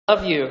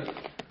Love you.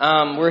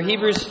 We're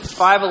Hebrews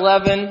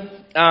 5:11.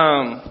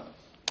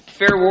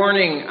 Fair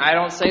warning, I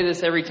don't say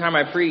this every time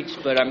I preach,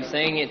 but I'm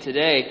saying it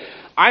today.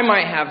 I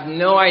might have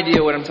no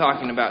idea what I'm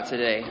talking about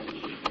today.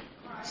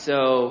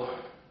 So,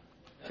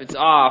 if it's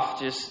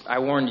off, I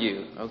warned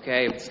you,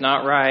 okay? If it's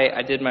not right,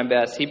 I did my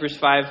best. Hebrews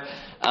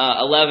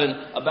 5:11.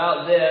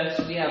 About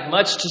this, we have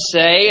much to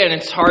say, and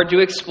it's hard to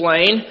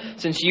explain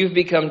since you've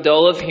become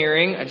dull of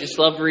hearing. I just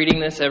love reading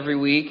this every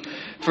week.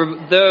 For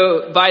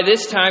though by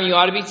this time you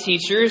ought to be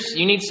teachers,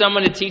 you need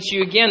someone to teach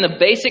you again the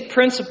basic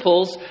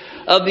principles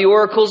of the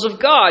oracles of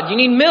God. You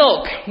need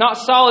milk, not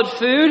solid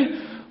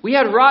food. We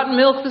had rotten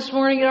milk this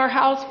morning at our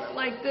house, went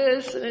like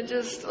this, and it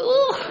just,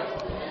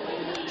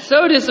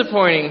 so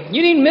disappointing.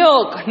 You need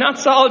milk, not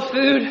solid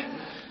food.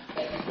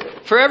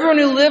 For everyone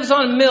who lives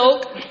on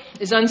milk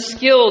is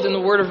unskilled in the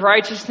word of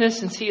righteousness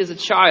since he is a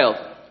child.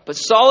 But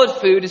solid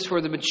food is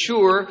for the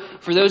mature,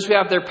 for those who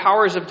have their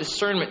powers of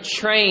discernment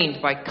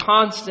trained by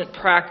constant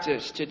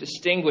practice to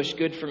distinguish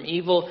good from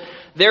evil.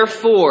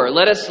 Therefore,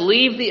 let us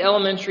leave the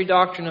elementary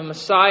doctrine of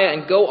Messiah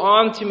and go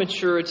on to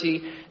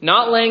maturity,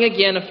 not laying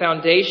again a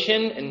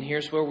foundation, and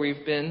here's where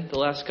we've been the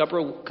last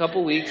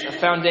couple weeks, a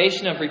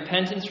foundation of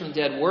repentance from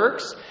dead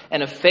works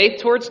and of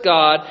faith towards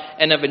God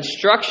and of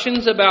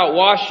instructions about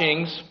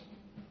washings,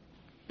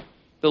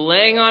 the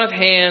laying on of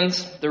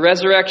hands, the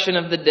resurrection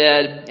of the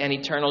dead, and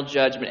eternal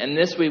judgment. And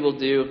this we will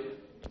do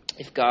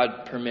if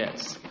God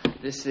permits.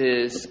 This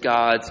is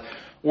God's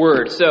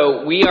Word.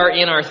 So we are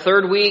in our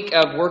third week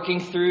of working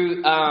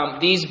through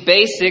these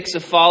basics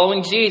of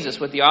following Jesus,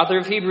 what the author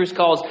of Hebrews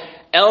calls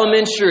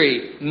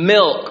elementary,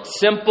 milk,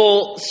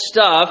 simple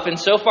stuff. And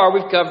so far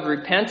we've covered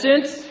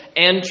repentance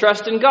and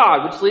trust in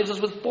God, which leaves us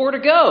with 4 to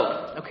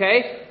go.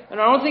 Okay? And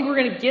I don't think we're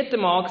going to get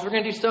them all because we're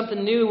going to do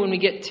something new when we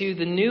get to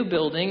the new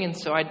building. And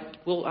so I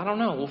don't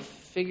know. We'll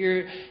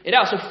figure it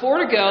out. So 4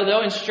 to go,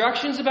 though.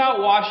 Instructions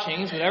about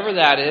washings, whatever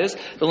that is.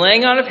 The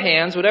laying on of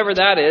hands, whatever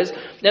that is.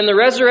 Then the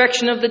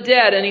resurrection of the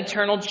dead and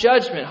eternal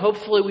judgment.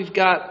 Hopefully we've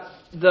got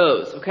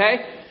those,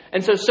 okay?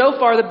 And so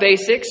far the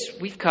basics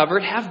we've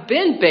covered have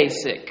been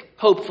basic,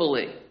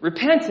 hopefully.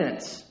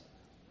 Repentance.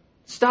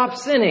 Stop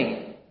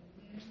sinning.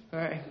 All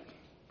right.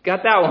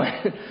 Got that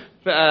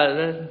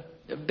one.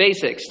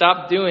 Basic.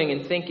 Stop doing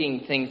and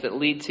thinking things that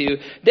lead to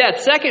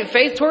death. Second,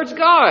 faith towards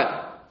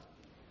God.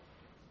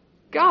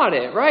 Got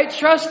it, right?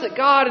 Trust that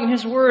God and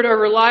His Word are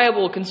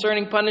reliable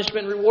concerning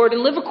punishment and reward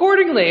and live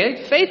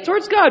accordingly. Faith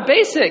towards God.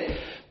 Basic.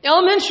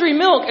 Elementary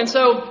milk. And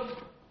so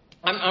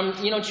I'm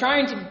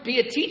trying to be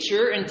a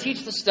teacher and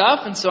teach the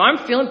stuff. And so I'm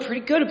feeling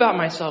pretty good about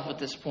myself at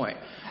this point.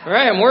 All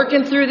right, I'm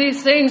working through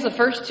these things the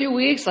first 2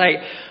 weeks.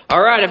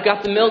 All right, I've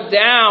got the milk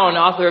down.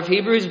 Author of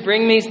Hebrews,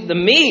 bring me the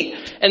meat.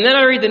 And then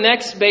I read the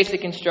next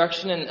basic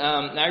instruction, and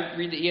I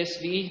read the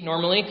ESV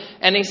normally.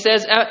 And he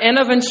says, and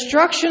of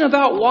instruction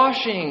about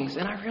washings.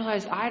 And I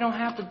realize I don't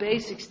have the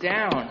basics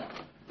down.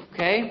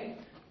 Okay?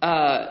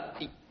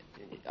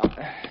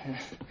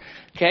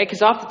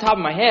 Because off the top of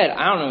my head,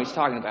 I don't know what he's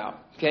talking about.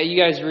 Okay,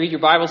 you guys read your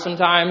Bible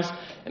sometimes.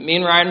 And me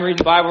and Ryan read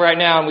the Bible right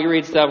now, and we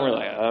read stuff, and we're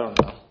like, I don't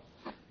know.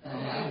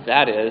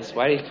 That is.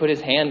 Why did he put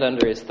his hand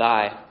under his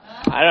thigh?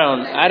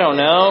 I don't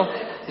know.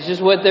 It's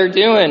just what they're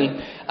doing.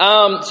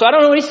 So I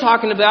don't know what he's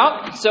talking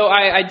about. So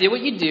I did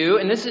what you do,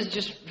 and this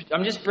is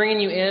I'm just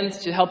bringing you in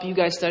to help you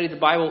guys study the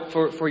Bible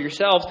for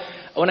yourselves.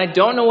 When I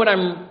don't know what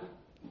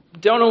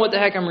the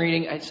heck I'm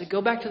reading, I say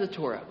go back to the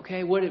Torah.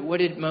 Okay, what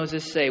did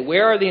Moses say?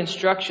 Where are the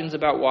instructions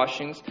about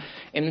washings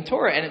in the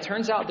Torah? And it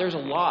turns out there's a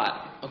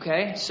lot.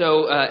 Okay,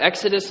 so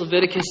Exodus,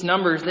 Leviticus,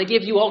 Numbers, they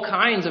give you all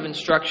kinds of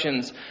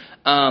instructions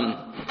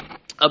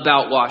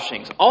about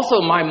washings. Also,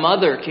 my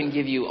mother can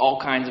give you all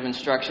kinds of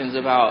instructions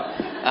about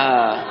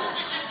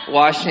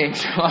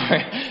washings.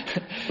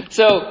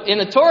 So in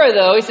the Torah,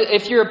 though, he said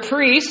if you're a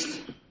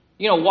priest,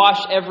 wash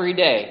every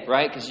day,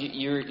 right? Because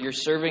you're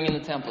serving in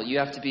the temple. You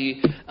have to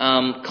be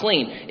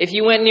clean. If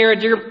you went near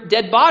a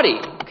dead body,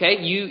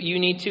 okay, you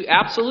need to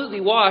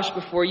absolutely wash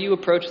before you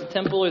approach the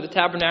temple or the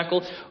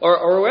tabernacle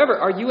or wherever.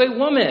 Are you a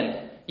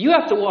woman? You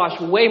have to wash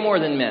way more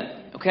than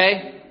men,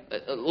 okay?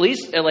 At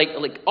least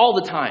like all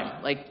the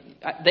time.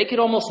 They could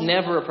almost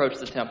never approach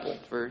the temple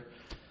for,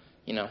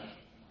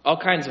 all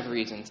kinds of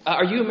reasons.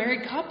 Are you a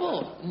married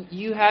couple?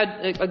 You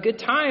had a good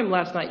time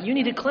last night. You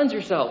need to cleanse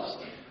yourselves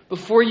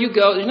before you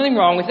go. There's nothing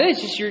wrong with it.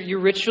 It's just you're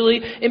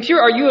ritually impure.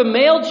 Are you a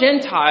male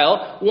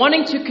Gentile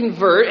wanting to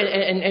convert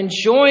and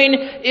join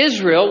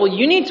Israel? Well,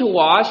 you need to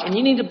wash and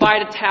you need to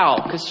bite a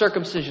towel because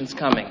circumcision's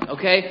coming,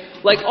 okay?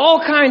 All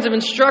kinds of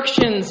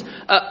instructions.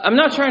 I'm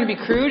not trying to be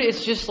crude.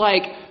 It's just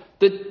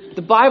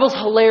the Bible's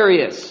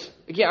hilarious.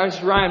 Again, I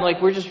was Ryan,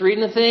 we're just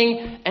reading the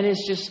thing, and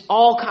it's just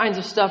all kinds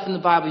of stuff in the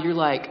Bible. You're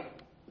like,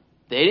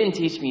 they didn't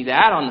teach me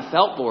that on the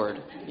felt board,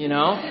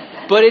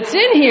 But it's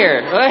in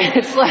here, right?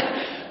 It's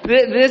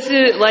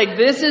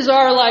this is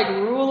our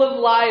rule of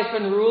life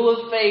and rule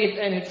of faith,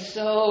 and it's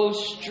so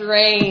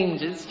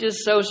strange. It's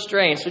just so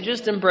strange. So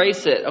just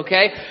embrace it,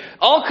 okay?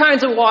 All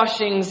kinds of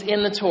washings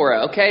in the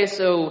Torah, okay?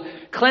 So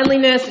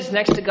cleanliness is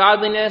next to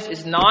godliness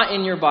is not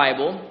in your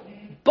Bible.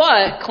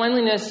 But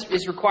cleanliness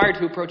is required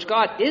to approach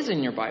God is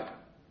in your Bible.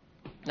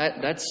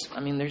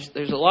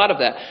 There's a lot of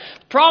that.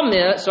 Problem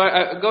is, so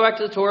I go back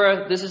to the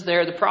Torah, this is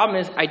there. The problem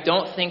is, I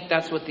don't think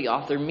that's what the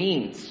author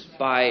means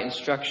by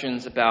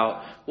instructions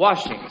about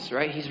washings,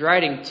 right? He's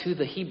writing to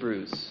the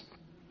Hebrews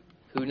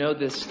who know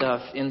this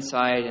stuff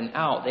inside and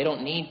out. They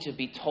don't need to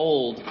be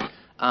told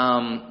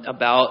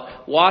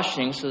about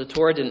washing, so the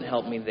Torah didn't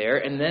help me there.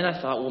 And then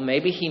I thought, well,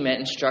 maybe he meant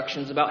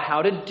instructions about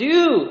how to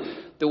do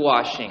the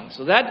washing.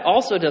 So that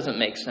also doesn't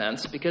make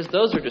sense because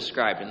those are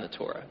described in the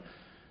Torah.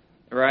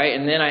 Right?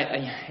 And then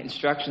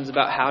instructions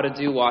about how to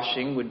do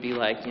washing would be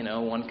like,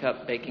 1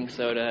 cup baking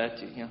soda.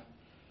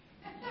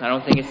 I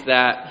don't think it's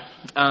that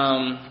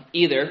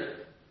either.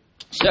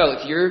 So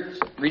if you're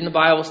reading the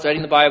Bible,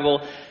 studying the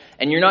Bible,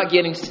 and you're not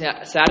getting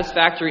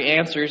satisfactory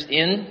answers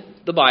in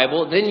the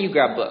Bible, then you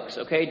grab books,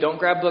 okay? Don't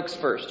grab books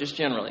first, just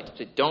generally.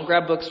 So don't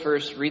grab books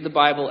first. Read the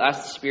Bible,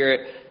 ask the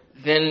Spirit,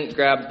 then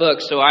grab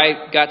books. So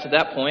I got to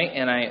that point,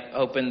 and I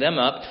opened them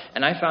up,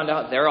 and I found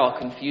out they're all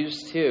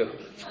confused too.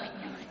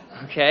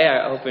 Okay,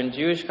 I opened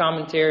Jewish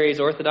commentaries,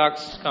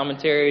 Orthodox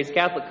commentaries,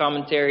 Catholic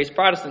commentaries,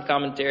 Protestant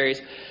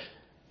commentaries,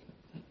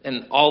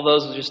 and all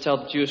those will just tell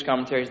the Jewish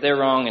commentaries they're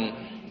wrong.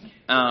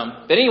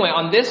 But anyway,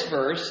 on this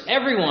verse,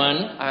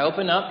 I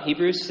open up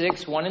Hebrews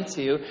 6, 1 and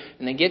 2,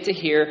 and they get to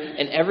here,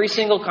 and every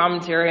single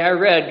commentary I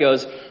read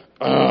goes,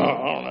 I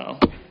don't know.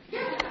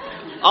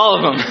 All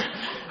of them.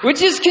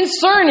 Which is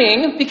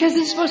concerning, because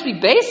this is supposed to be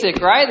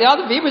basic, right? The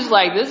author of Hebrews is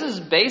like, this is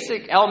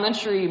basic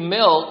elementary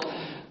milk.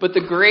 But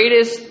the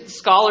greatest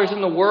scholars in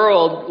the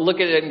world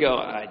look at it and go,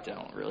 I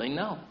don't really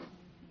know.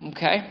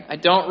 Okay? I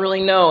don't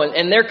really know.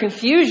 And their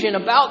confusion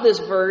about this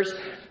verse,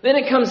 then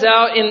it comes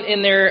out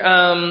in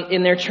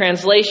their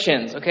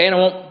translations. Okay? And I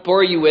won't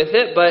bore you with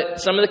it, but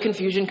some of the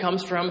confusion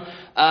comes from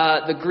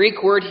the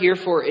Greek word here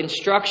for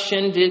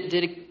instruction,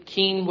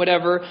 didakein,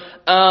 whatever.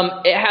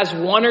 It has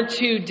 1 or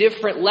 2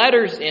 different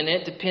letters in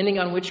it, depending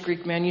on which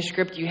Greek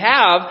manuscript you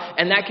have,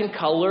 and that can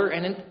color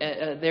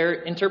their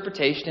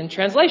interpretation and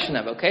translation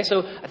of it. Okay,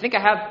 so I think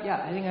I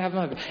have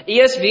my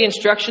ESV,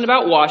 instruction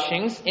about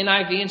washings.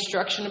 NIV,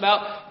 instruction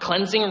about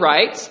cleansing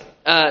rites.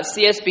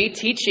 CSB,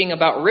 teaching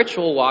about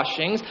ritual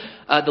washings.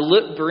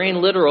 The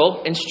Berean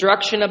literal,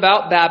 instruction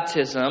about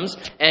baptisms.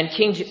 And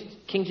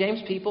King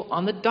James people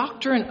on the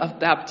doctrine of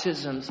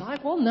baptisms. I'm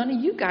like, well, none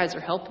of you guys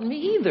are helping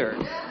me either.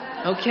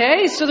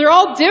 Okay, so they're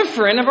all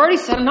different. I've already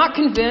said I'm not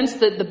convinced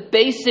that the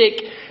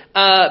basic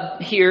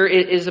here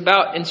is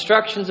about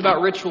instructions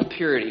about ritual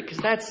purity, because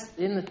that's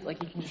you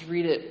can just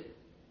read it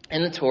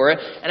in the Torah.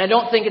 And I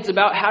don't think it's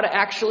about how to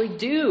actually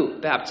do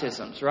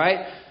baptisms,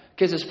 right?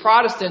 Because as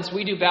Protestants,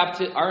 we do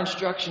our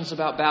instructions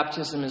about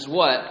baptism is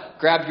what?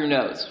 Grab your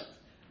nose.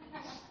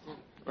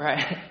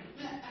 Right?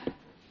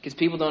 Because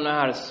people don't know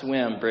how to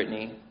swim,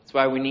 Brittany. That's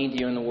why we need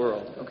you in the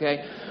world,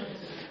 okay?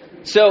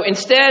 So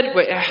instead,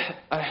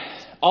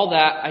 all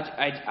that,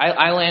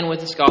 I land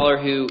with a scholar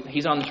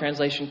he's on the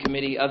translation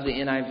committee of the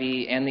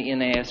NIV and the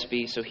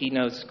NASB, so he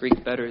knows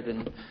Greek better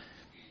than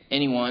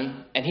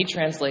anyone. And he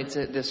translates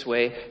it this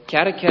way: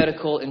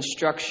 catechetical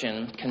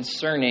instruction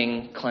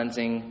concerning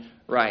cleansing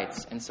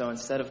rites. And so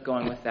instead of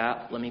going with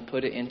that, let me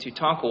put it into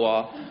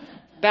Tonkawa,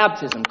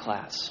 baptism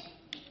class.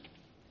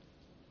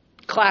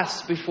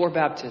 Class before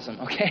baptism,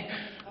 okay?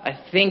 I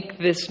think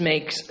this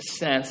makes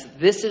sense.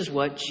 This is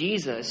what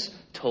Jesus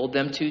told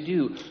them to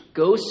do.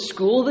 Go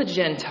school the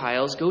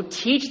Gentiles, go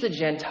teach the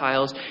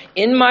Gentiles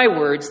in my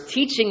words,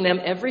 teaching them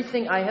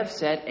everything I have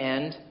said,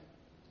 and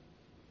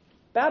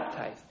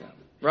baptize them.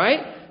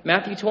 Right?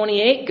 Matthew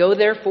 28, go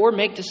therefore,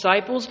 make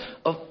disciples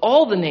of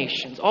all the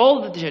nations,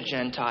 all the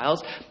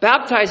Gentiles,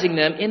 baptizing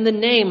them in the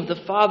name of the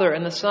Father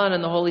and the Son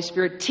and the Holy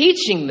Spirit,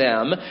 teaching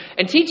them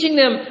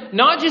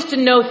not just to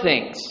know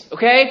things,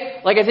 okay?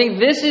 Like, I think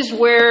this is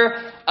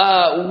where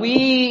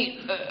we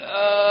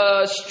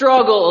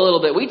struggle a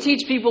little bit. We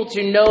teach people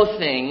to know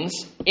things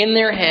in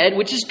their head,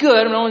 which is good.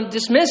 I don't want to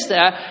dismiss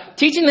that.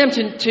 Teaching them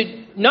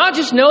to not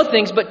just know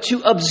things, but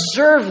to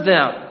observe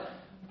them.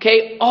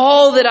 Okay,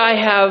 all that I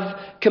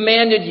have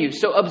commanded you.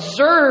 So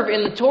observe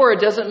in the Torah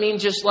doesn't mean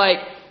just like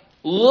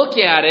look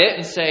at it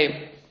and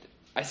say,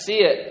 I see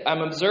it,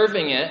 I'm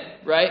observing it,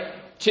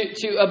 right?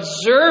 To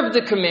observe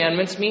the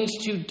commandments means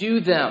to do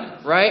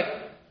them, right?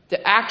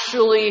 To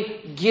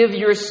actually give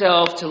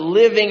yourself to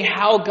living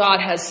how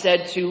God has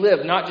said to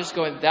live. Not just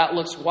going, that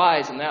looks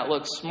wise and that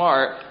looks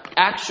smart.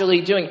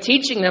 Actually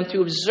teaching them to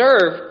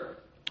observe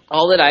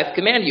all that I've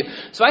commanded you.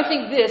 So I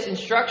think this,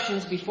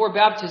 instructions before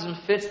baptism,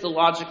 fits the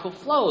logical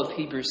flow of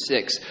Hebrews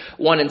 6,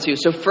 1 and 2.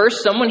 So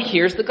first, someone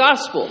hears the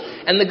gospel.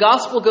 And the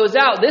gospel goes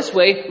out this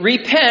way: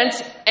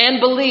 repent and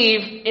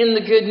believe in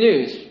the good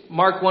news.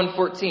 Mark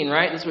 1:14,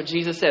 right? That's what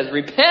Jesus says.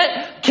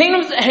 Repent,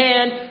 kingdom's at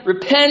hand,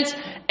 repent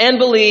and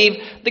believe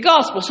the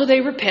gospel. So they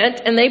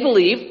repent and they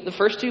believe, the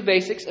first 2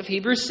 basics of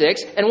Hebrews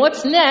 6. And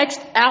what's next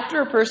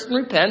after a person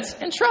repents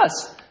and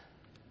trusts?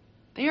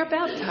 They are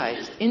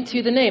baptized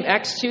into the name.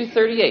 Acts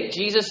 2:38.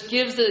 Jesus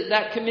gives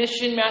that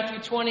commission, Matthew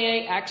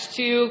 28, Acts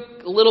 2,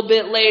 a little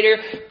bit later.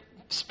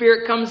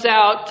 Spirit comes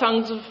out,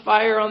 tongues of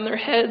fire on their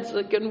heads,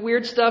 like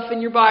weird stuff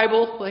in your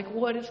Bible. Like,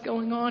 what is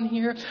going on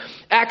here?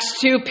 Acts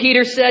 2,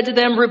 Peter said to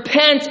them,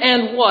 repent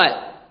and what?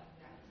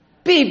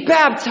 Be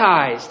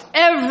baptized,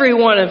 every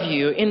one of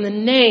you, in the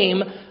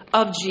name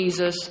of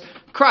Jesus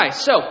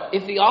Christ. So,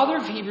 if the author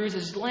of Hebrews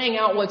is laying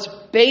out what's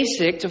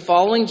basic to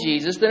following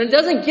Jesus, then it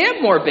doesn't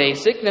get more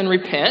basic than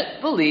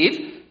repent,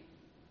 believe,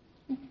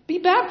 be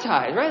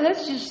baptized, right?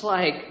 That's just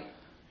like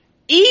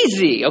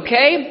easy,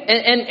 okay?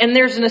 And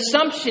there's an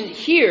assumption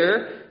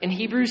here in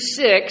Hebrews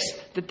 6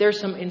 that there's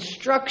some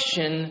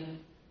instruction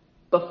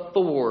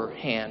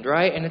beforehand,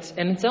 right? And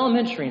it's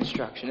elementary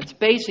instruction. It's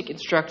basic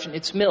instruction.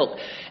 It's milk.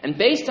 And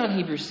based on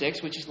Hebrews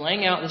 6, which is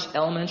laying out this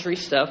elementary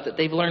stuff that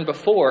they've learned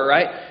before,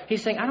 right?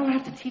 He's saying, I don't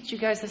have to teach you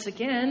guys this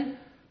again.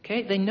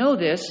 Okay? They know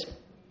this.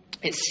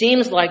 It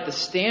seems like the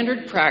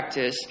standard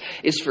practice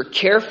is for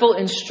careful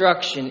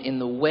instruction in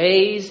the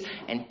ways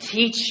and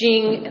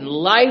teaching and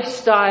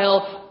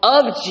lifestyle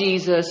of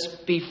Jesus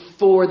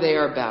before they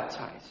are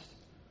baptized.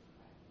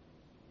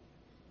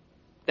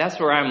 That's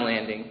where I'm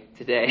landing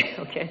today,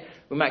 okay?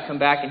 We might come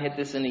back and hit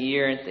this in a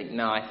year and think,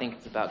 no, I think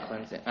it's about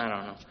cleansing. I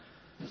don't know.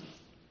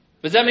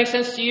 Does that make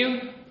sense to you?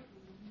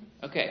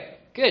 Okay,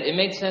 good. It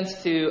made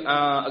sense to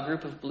a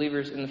group of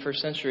believers in the first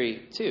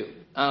century too.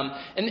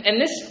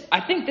 And this,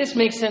 I think this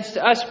makes sense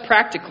to us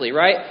practically,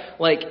 right?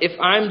 Like if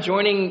I'm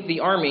joining the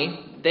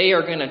army, they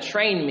are going to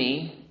train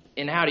me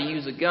in how to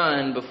use a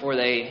gun before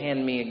they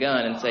hand me a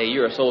gun and say,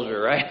 you're a soldier,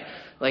 right?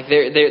 Like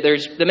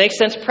that makes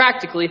sense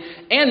practically.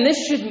 And this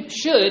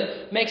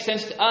should make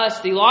sense to us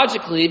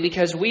theologically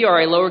because we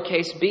are a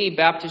lowercase b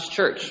Baptist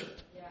church.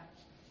 Yeah.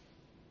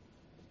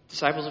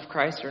 Disciples of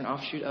Christ are an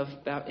offshoot of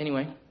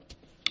anyway.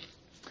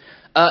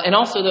 And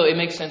also, though, it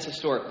makes sense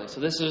historically.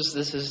 So this is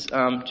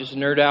just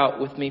nerd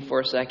out with me for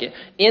a second.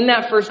 In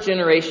that first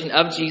generation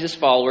of Jesus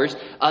followers,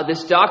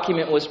 this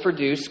document was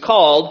produced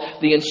called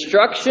the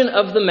Instruction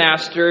of the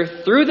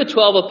Master through the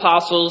 12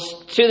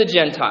 Apostles to the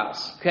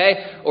Gentiles.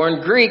 Okay? Or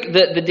in Greek,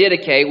 the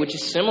Didache, which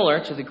is similar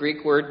to the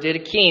Greek word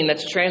didakein,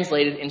 that's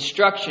translated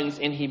instructions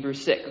in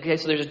Hebrews 6. Okay,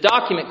 so there's a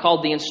document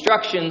called the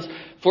Instructions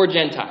for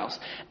Gentiles.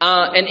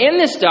 And in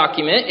this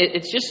document,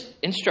 it's just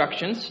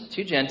instructions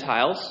to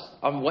Gentiles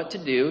on what to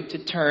do to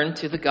turn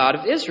to the God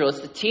of Israel. It's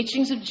the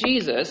teachings of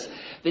Jesus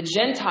the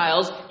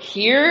Gentiles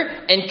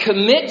hear and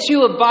commit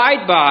to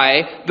abide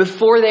by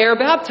before they are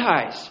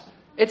baptized.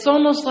 It's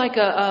almost like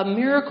a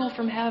miracle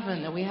from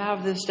heaven that we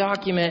have this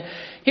document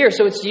here.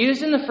 So it's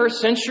used in the first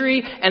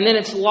century, and then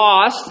it's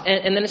lost,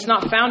 and then it's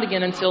not found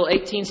again until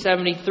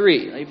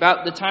 1873,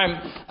 about the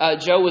time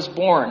Joe was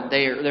born.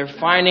 They're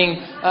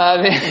finding.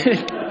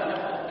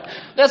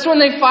 That's when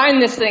they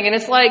find this thing, and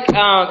it's like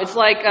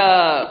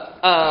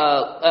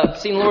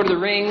seen Lord of the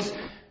Rings.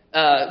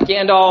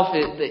 Gandalf,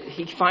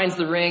 he finds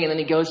the ring, and then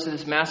he goes to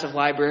this massive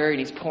library, and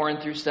he's pouring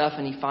through stuff,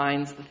 and he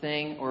finds the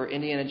thing. Or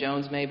Indiana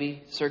Jones,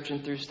 maybe,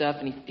 searching through stuff,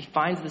 and he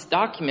finds this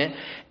document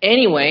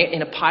anyway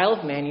in a pile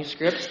of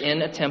manuscripts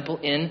in a temple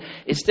in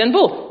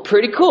Istanbul.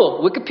 Pretty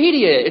cool.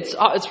 Wikipedia.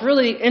 It's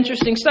really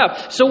interesting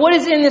stuff. So what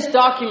is in this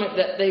document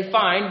that they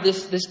find,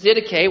 this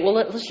Didache? Well,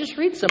 let's just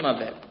read some of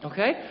it,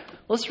 okay?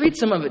 Let's read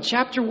some of it.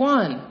 Chapter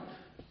 1. I'm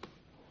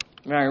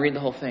not going to read the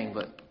whole thing,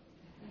 but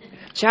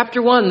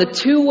Chapter 1, the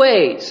two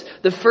ways,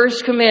 the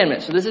first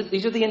commandment. So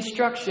these are the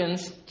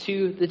instructions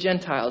to the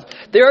Gentiles.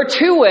 There are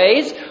two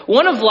ways,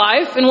 one of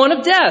life and one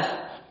of death.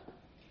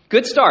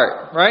 Good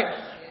start,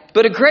 right?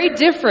 But a great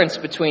difference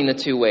between the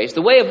two ways.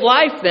 The way of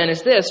life then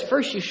is this.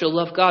 First, you shall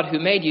love God who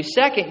made you.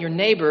 Second, your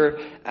neighbor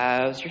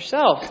as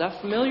yourself. Is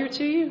that familiar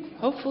to you?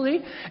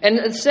 Hopefully. And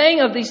the saying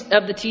of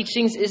the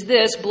teachings is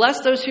this: bless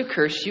those who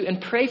curse you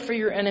and pray for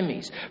your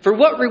enemies. For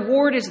what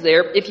reward is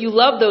there if you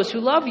love those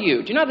who love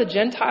you? Do you know how the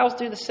Gentiles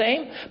do the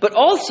same? But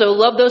also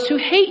love those who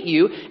hate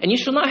you, and you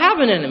shall not have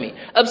an enemy.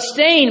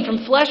 Abstain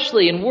from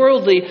fleshly and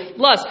worldly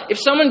lust. If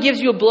someone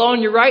gives you a blow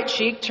on your right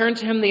cheek, turn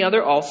to him the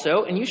other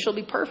also, and you shall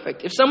be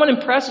perfect. If someone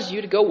impresses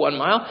you to go 1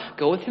 mile,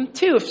 go with him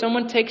 2. If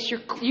someone takes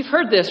you've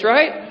heard this,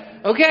 right?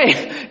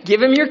 Okay,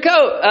 give him your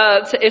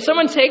coat. If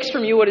someone takes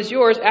from you what is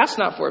yours, ask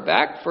not for it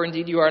back, for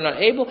indeed you are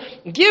not able.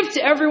 Give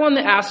to everyone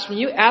that asks from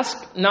you.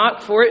 Ask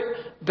not for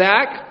it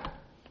back.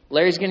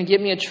 Larry's going to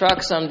give me a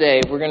truck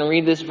someday. We're going to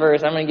read this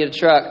verse. I'm going to get a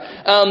truck.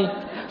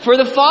 For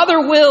the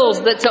Father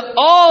wills that to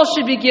all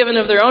should be given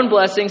of their own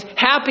blessings.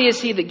 Happy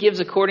is he that gives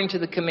according to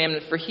the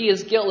commandment, for he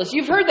is guiltless.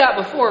 You've heard that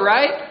before,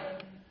 right?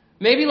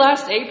 Maybe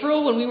last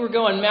April when we were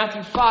going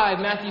Matthew 5,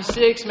 Matthew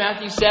 6,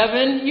 Matthew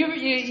 7.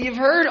 You've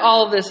heard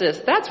all of this.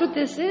 That's what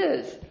this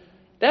is.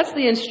 That's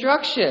the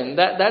instruction.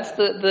 That's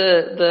the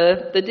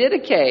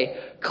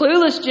Didache.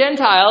 Clueless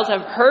Gentiles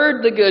have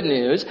heard the good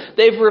news.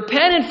 They've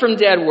repented from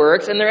dead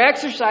works, and they're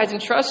exercising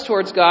trust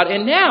towards God.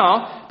 And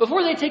now,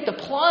 before they take the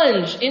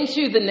plunge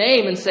into the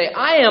name and say,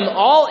 I am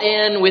all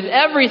in with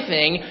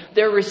everything,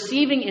 they're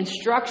receiving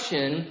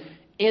instruction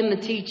in the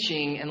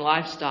teaching and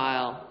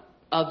lifestyle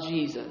of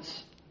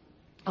Jesus.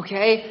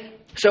 Okay?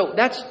 So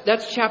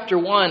that's chapter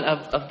 1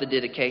 of the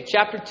Didache.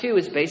 Chapter 2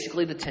 is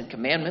basically the 10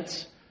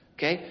 Commandments.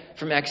 Okay,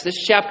 from Exodus.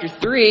 Chapter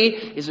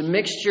 3 is a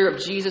mixture of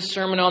Jesus'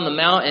 Sermon on the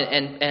Mount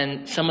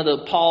and some of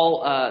the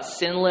Paul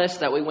sin lists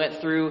that we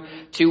went through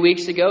 2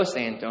 weeks ago,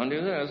 saying, don't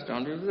do this,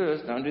 don't do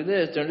this, don't do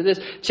this, don't do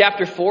this.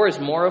 Chapter 4 is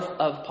more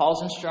of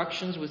Paul's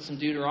instructions with some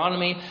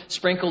Deuteronomy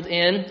sprinkled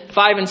in.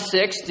 5 and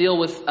 6 deal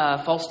with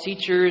false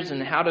teachers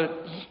and how to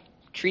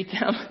treat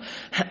them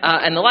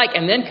and the like.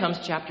 And then comes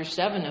chapter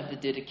 7 of the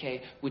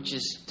Didache, which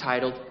is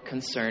titled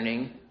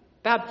Concerning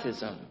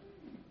Baptism.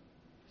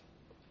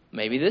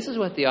 Maybe this is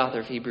what the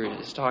author of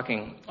Hebrews is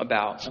talking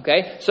about.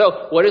 Okay,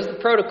 so what is the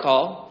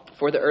protocol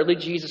for the early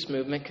Jesus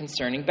movement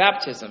concerning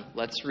baptism?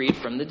 Let's read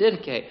from the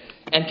Didache.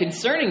 And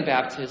concerning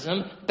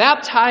baptism,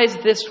 baptize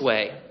this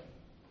way.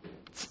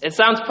 It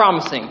sounds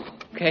promising.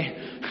 Okay,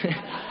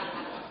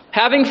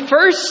 having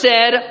first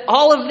said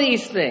all of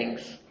these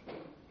things.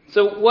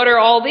 So what are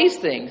all these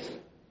things?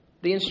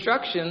 The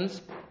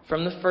instructions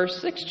from the first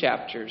 6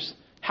 chapters.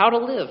 How to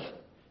live.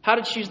 How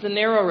to choose the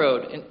narrow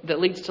road that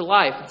leads to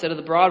life instead of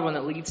the broad one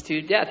that leads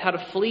to death. How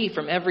to flee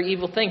from every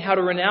evil thing. How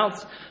to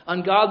renounce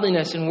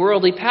ungodliness and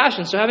worldly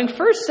passion. So having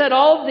first said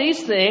all of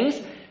these things,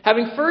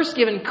 having first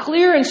given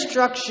clear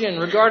instruction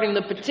regarding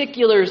the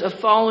particulars of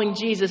following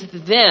Jesus,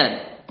 then,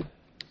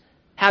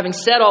 having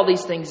said all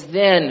these things,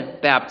 then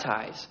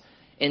baptize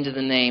into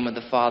the name of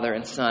the Father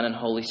and Son and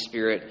Holy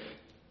Spirit,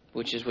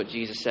 which is what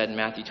Jesus said in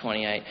Matthew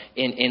 28,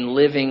 in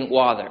living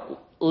water.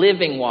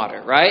 Living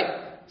water,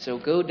 right? So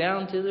go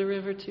down to the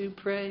river to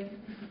pray,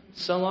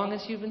 so long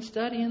as you've been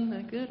studying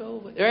the good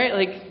old way. Right?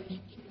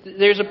 Like,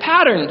 there's a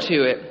pattern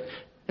to it.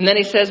 And then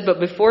he says,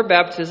 but before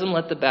baptism,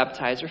 let the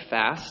baptizer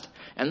fast,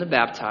 and the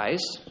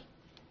baptized.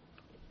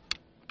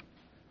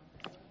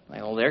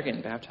 Like, oh, they're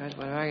getting baptized.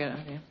 What do I get?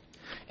 Okay.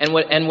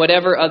 And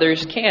whatever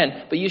others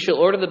can. But you shall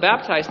order the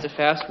baptized to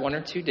fast 1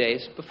 or 2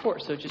 days before.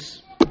 So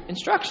just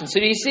instructions. So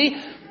do you see?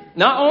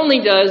 Not only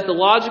does the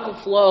logical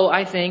flow,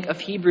 I think, of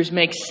Hebrews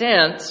make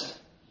sense,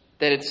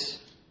 that it's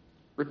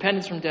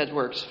repentance from dead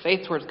works,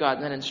 faith towards God,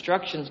 and then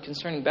instructions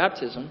concerning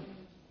baptism.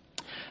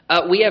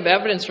 We have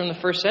evidence from the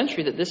first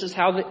century that this is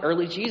how the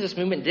early Jesus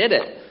movement did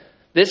it.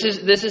 This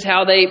is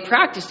how they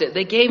practiced it.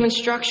 They gave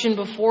instruction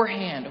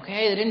beforehand,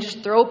 okay? They didn't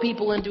just throw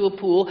people into a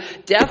pool.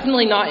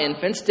 Definitely not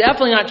infants.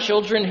 Definitely not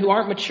children who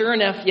aren't mature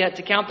enough yet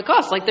to count the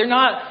cost. Like, they're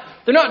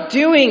not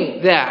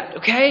doing that,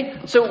 okay?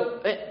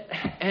 So,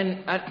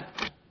 and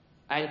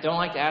I don't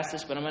like to ask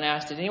this, but I'm going to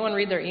ask, did anyone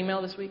read their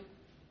email this week?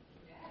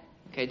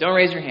 Okay, don't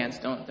raise your hands.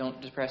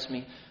 Don't depress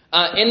me.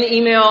 In the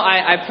email,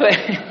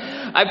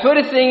 I put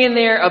a thing in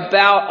there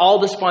about all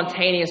the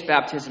spontaneous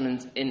baptism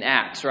in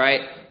Acts,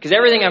 right? Because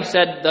everything I've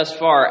said thus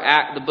far,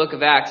 the book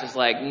of Acts is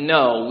like,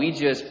 no, we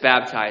just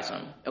baptize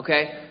them.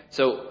 Okay,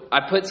 so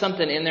I put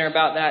something in there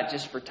about that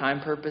just for time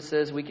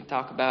purposes. We can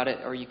talk about it,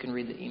 or you can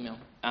read the email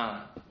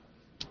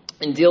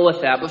and deal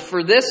with that. But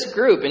for this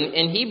group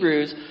in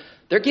Hebrews,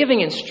 they're giving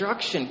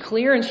instruction,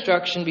 clear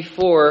instruction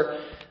before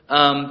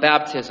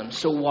baptism.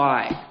 So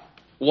why?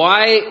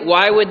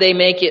 Why would they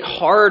make it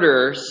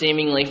harder,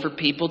 seemingly, for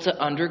people to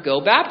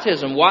undergo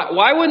baptism?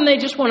 Why wouldn't they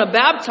just want to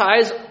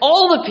baptize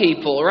all the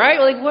people,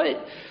 right? Like,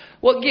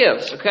 what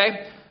gives,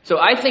 okay? So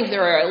I think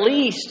there are at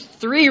least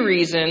 3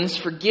 reasons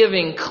for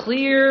giving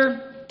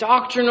clear,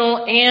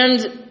 doctrinal,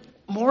 and,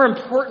 more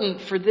important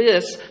for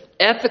this,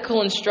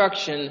 ethical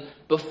instruction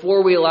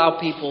before we allow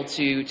people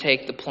to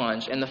take the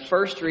plunge. And the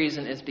first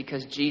reason is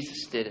because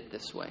Jesus did it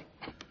this way.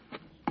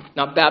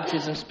 Not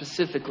baptism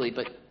specifically,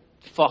 but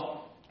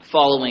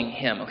following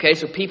him. Okay,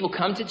 so people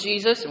come to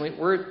Jesus, and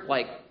we're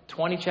like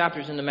 20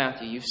 chapters into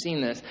Matthew. You've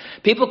seen this.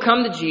 People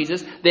come to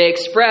Jesus. They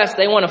express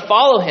they want to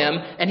follow him,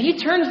 and he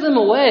turns them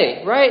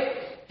away, right?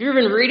 If you've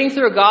been reading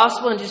through a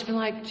gospel and just been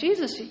like,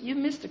 Jesus, you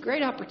missed a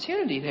great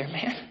opportunity there,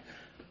 man.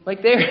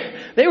 Like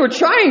they were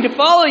trying to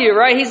follow you,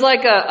 right? He's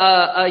like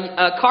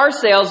a car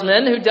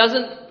salesman who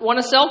doesn't want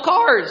to sell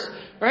cars,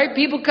 right?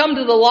 People come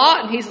to the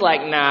lot, and he's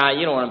like, nah,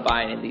 you don't want to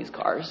buy any of these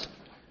cars.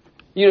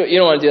 You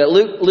don't want to do that.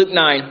 Luke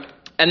 9.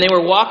 And they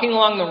were walking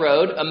along the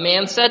road. A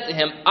man said to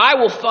him, I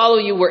will follow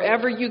you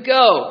wherever you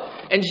go.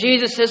 And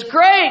Jesus says,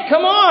 great,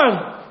 come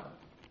on.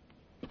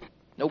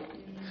 Nope.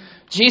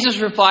 Jesus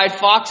replied,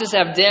 foxes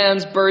have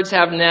dens, birds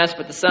have nests,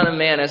 but the Son of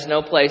Man has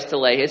no place to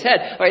lay his head.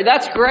 All right,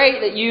 that's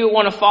great that you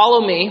want to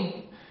follow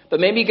me, but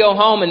maybe go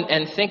home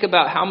and think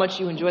about how much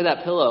you enjoy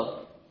that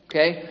pillow.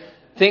 Okay?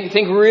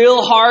 Think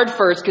real hard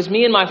first, because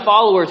me and my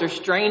followers are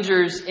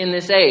strangers in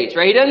this age,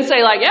 right? He doesn't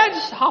say like, yeah,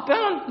 just hop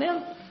on,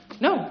 man.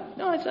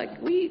 No, it's like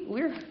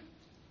we're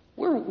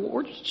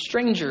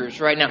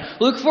strangers right now.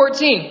 Luke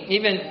 14,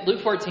 even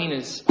Luke 14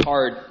 is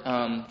hard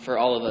for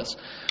all of us.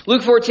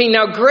 Luke 14,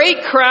 now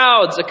great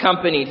crowds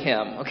accompanied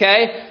him,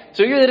 okay?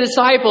 So you're the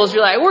disciples,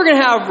 you're like, we're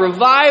going to have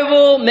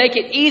revival, make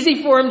it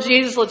easy for him,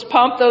 Jesus, let's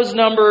pump those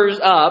numbers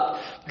up.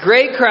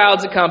 Great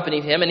crowds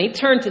accompanied him, and he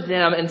turned to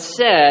them and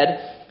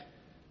said,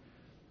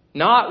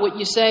 not what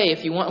you say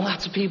if you want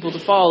lots of people to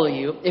follow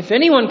you. If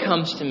anyone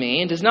comes to me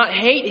and does not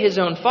hate his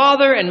own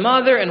father and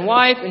mother and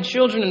wife and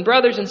children and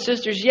brothers and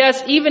sisters,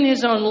 yes, even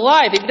his own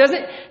life, if he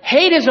doesn't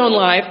hate his own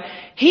life,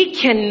 he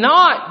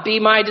cannot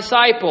be my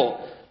disciple.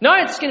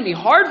 Not it's going to be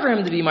hard for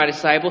him to be my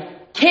disciple.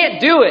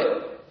 Can't do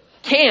it.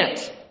 Can't.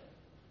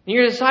 And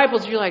your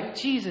disciples, you're like,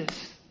 Jesus,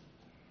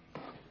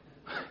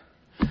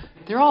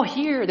 they're all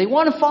here. They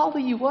want to follow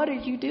you. What are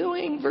you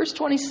doing? Verse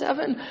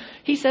 27,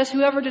 he says,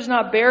 whoever does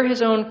not bear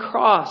his own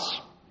cross.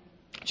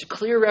 It's a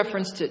clear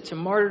reference to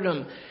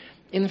martyrdom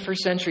in the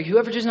first century.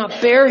 Whoever does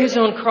not bear his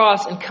own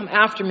cross and come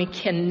after me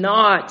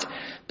cannot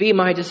be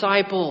my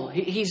disciple.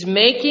 He's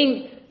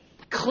making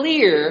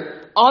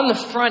clear on the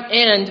front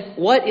end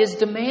what is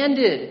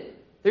demanded.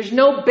 There's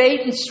no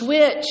bait and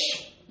switch.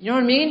 You know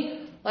what I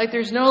mean? Like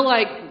there's no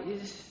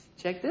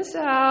check this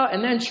out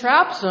and then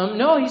traps them.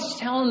 No, he's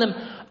telling them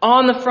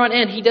on the front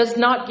end. He does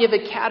not give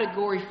a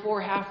category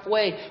for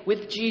halfway.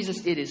 With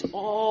Jesus, it is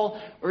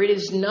all or it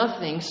is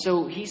nothing.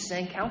 So he's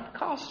saying count the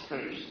cost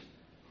first.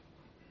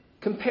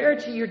 Compared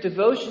to your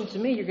devotion to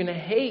me, you're going to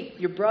hate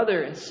your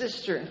brother and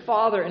sister and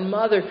father and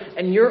mother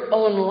and your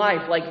own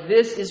life. Like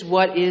this is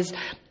what is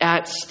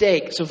at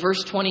stake. So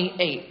verse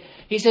 28,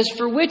 he says,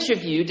 for which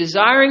of you,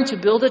 desiring to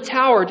build a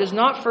tower, does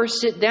not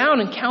first sit down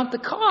and count the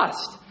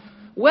cost,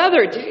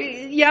 whether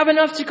you have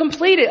enough to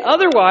complete it?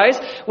 Otherwise,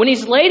 when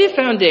he's laid a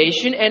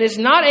foundation and is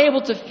not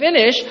able to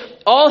finish,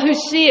 all who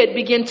see it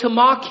begin to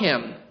mock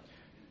him,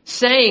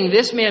 saying,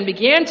 this man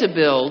began to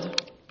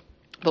build,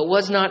 but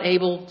was not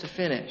able to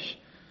finish.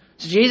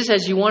 So Jesus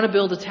says, you want to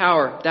build a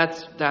tower,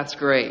 that's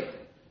great.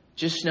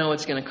 Just know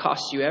it's going to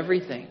cost you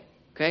everything.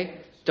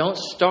 Okay? Don't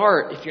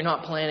start if you're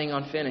not planning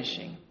on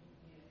finishing.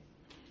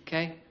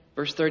 Okay?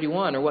 Verse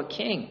 31, or what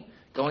king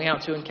going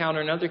out to encounter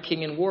another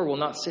king in war will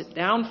not sit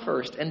down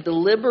first and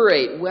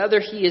deliberate whether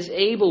he is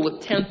able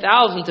with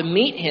 10,000 to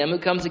meet him who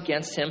comes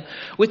against him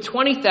with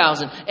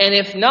 20,000. And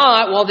if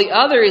not, while the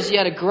other is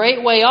yet a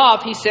great way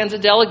off, he sends a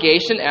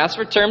delegation, asks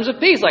for terms of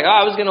peace. Like,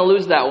 I was going to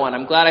lose that one.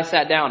 I'm glad I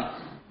sat down.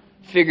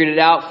 Figured it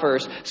out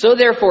first. So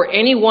therefore,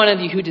 any one of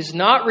you who does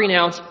not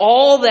renounce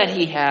all that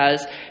he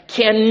has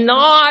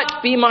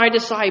cannot be my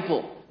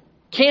disciple.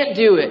 Can't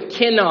do it.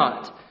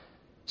 Cannot.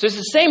 So it's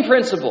the same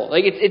principle.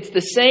 Like it's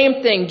the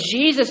same thing.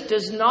 Jesus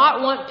does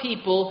not want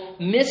people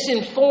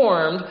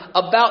misinformed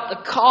about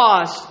the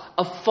cost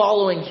of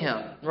following him,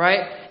 right?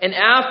 And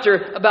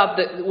after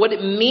about what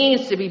it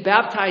means to be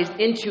baptized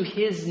into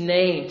his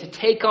name, to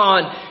take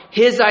on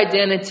his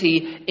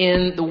identity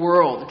in the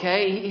world,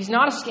 okay? He's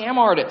not a scam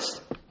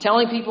artist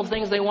telling people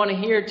things they want to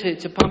hear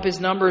to pump his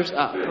numbers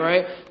up,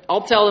 right?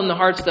 I'll tell them the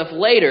hard stuff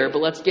later, but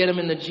let's get them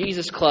in the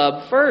Jesus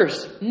club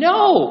first.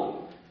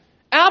 No,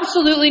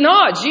 absolutely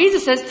not.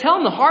 Jesus says, tell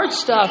them the hard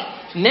stuff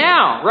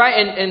now, right?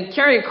 And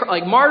carrying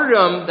like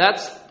martyrdom,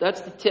 that's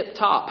the tip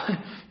top.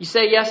 You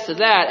say yes to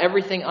that,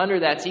 everything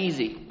under that's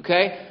easy,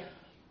 okay?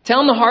 Tell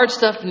them the hard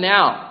stuff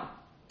now.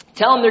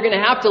 Tell them they're going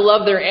to have to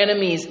love their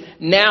enemies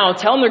now.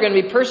 Tell them they're going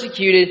to be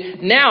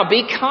persecuted now.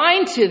 Be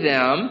kind to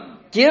them.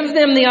 Give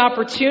them the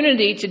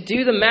opportunity to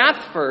do the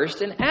math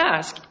first and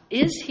ask,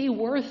 is he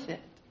worth it?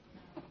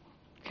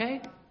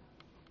 Okay?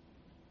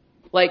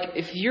 Like,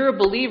 if you're a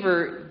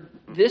believer,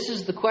 this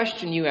is the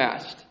question you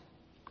asked.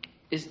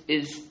 Is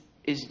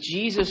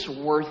Jesus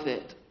worth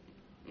it?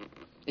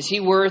 Is he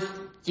worth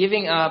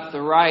giving up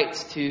the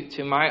rights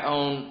to my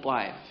own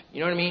life? You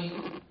know what I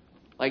mean?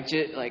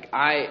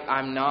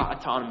 I'm not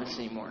autonomous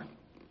anymore.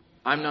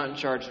 I'm not in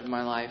charge of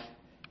my life.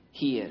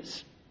 He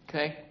is.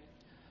 Okay?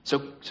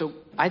 So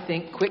I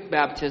think quick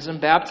baptism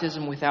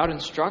without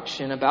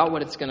instruction about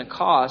what it's going to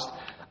cost,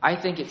 I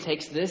think it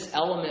takes this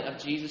element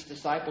of Jesus'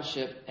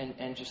 discipleship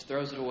and just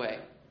throws it away.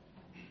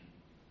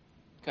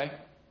 Okay?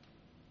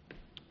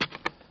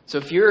 So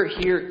if you're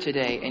here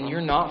today and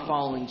you're not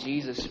following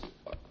Jesus,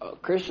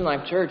 Christian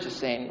Life Church is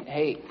saying,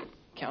 hey,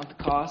 count the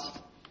cost.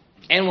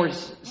 And we're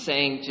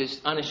saying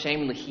just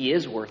unashamedly, he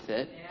is worth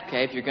it.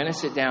 Okay, if you're going to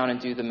sit down and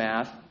do the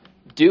math,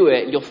 do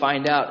it. You'll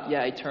find out,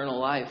 eternal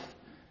life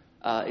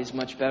is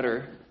much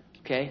better.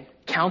 Okay,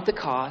 count the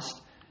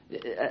cost.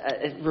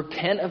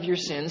 Repent of your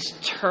sins.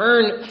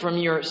 Turn from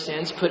your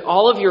sins. Put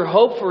all of your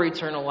hope for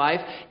eternal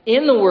life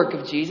in the work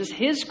of Jesus.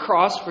 His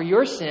cross for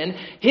your sin.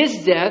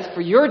 His death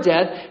for your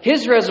death.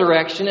 His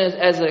resurrection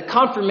as a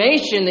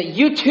confirmation that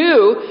you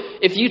too,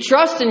 if you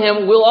trust in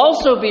him, will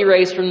also be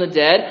raised from the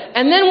dead.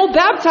 And then we'll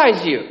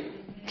baptize you.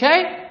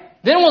 Okay?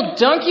 Then we'll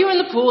dunk you in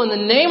the pool in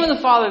the name of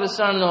the Father, the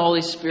Son, and the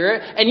Holy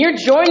Spirit. And you're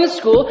joining the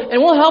school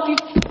and we'll help you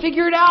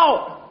figure it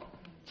out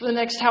for the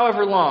next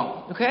however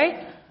long.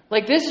 Okay?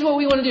 Like, this is what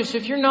we want to do. So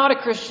if you're not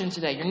a Christian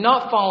today, you're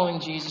not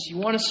following Jesus, you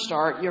want to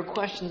start, you have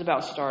questions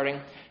about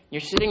starting, you're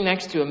sitting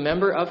next to a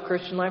member of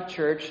Christian Life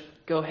Church,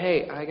 go,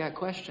 hey, I got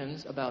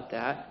questions about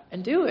that,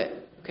 and do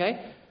it,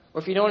 okay?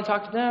 Or if you don't want to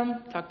talk to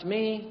them, talk to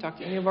me, talk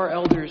to any of our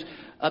elders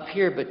up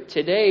here. But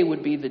today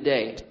would be the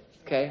day,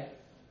 okay,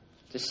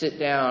 to sit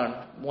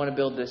down, want to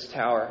build this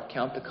tower,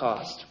 count the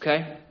cost,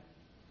 okay?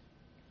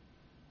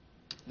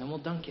 And then we'll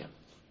dunk you.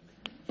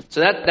 So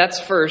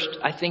that's first.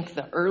 I think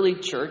the early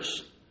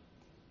church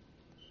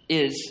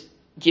is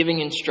giving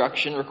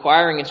instruction,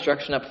 requiring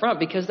instruction up front,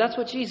 because that's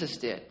what Jesus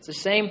did. It's the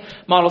same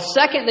model.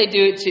 Second, they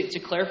do it to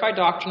clarify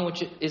doctrine,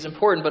 which is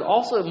important, but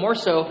also more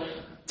so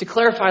to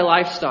clarify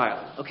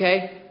lifestyle,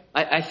 okay?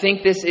 I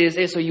think this is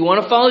it. So you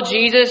want to follow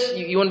Jesus,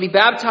 you want to be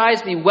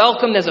baptized, be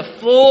welcomed as a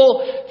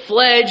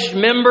full-fledged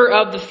member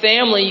of the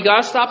family, you got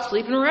to stop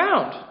sleeping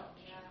around.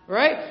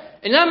 Right?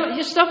 And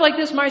just stuff like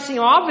this might seem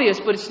obvious,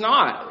 but it's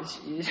not.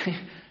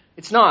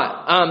 It's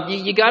not.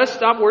 You got to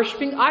stop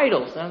worshiping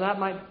idols. Now that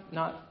might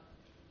not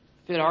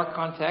fit our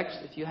context.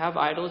 If you have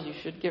idols, you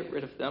should get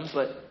rid of them.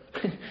 But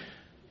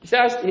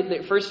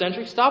the first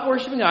century, stop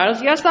worshiping idols.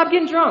 You got to stop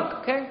getting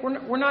drunk. Okay,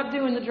 we're not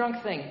doing the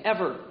drunk thing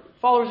ever.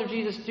 Followers of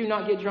Jesus do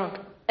not get drunk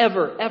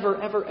ever,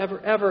 ever, ever, ever,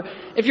 ever.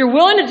 If you're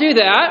willing to do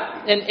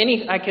that,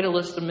 and I could have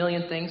listed a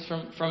million things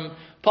from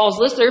Paul's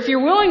list there. If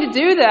you're willing to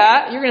do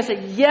that, you're going to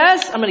say,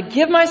 yes, I'm going to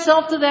give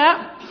myself to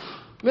that.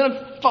 I'm going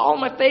to fall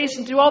on my face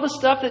and do all the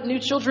stuff that new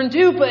children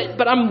do,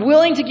 but I'm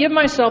willing to give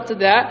myself to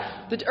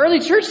that. The early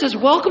church says,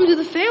 welcome to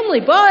the family,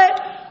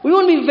 but we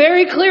want to be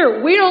very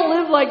clear. We don't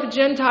live like the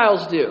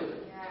Gentiles do.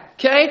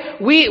 Okay?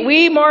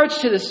 We march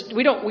to this.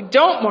 We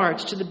don't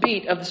march to the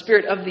beat of the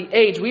spirit of the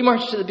age. We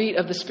march to the beat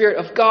of the Spirit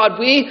of God.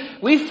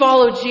 We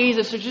follow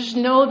Jesus. So just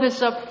know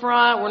this up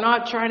front. We're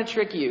not trying to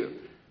trick you.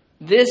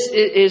 This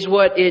is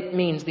what it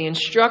means. The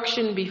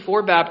instruction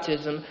before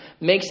baptism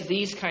makes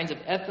these kinds of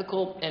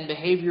ethical and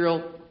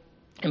behavioral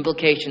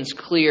implications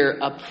clear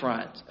up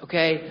front.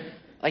 Okay?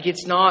 Like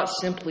it's not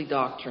simply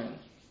doctrine.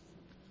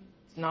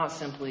 It's not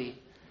simply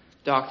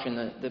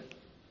doctrine.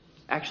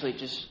 Actually,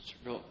 just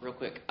real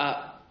quick.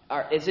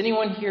 Is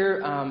anyone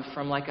here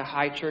from like a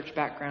high church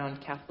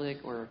background, Catholic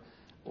or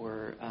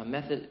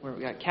Methodist? Where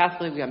we got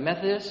Catholic, we got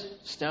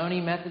Methodist,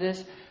 Stony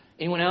Methodist.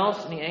 Anyone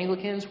else? Any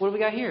Anglicans? What do we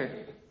got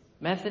here?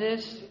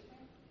 Methodist,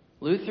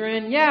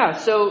 Lutheran. Yeah.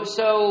 So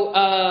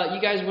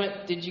you guys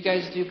went? Did you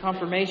guys do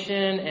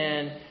confirmation?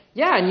 And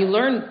you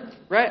learned,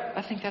 right?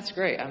 I think that's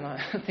great.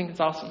 I think it's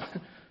awesome.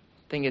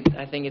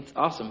 I think it's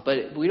awesome.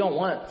 But we don't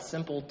want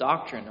simple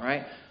doctrine,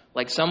 right?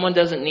 Like someone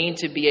doesn't need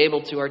to be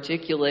able to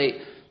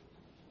articulate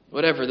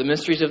whatever, the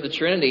mysteries of the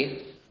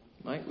Trinity,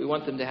 right? We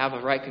want them to have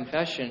a right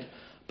confession.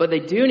 But they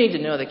do need to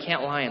know they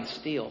can't lie and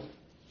steal.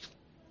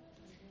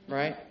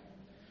 Right?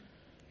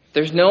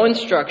 There's no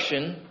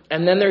instruction,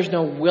 and then there's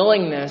no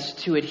willingness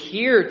to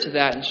adhere to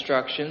that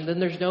instruction, then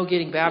there's no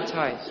getting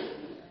baptized.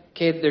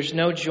 Okay, there's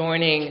no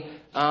joining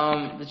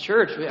the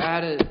church. We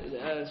had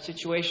a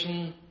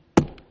situation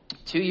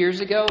 2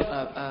 years ago.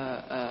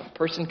 A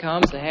person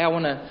comes and, hey, I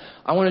want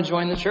to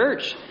join the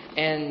church.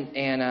 And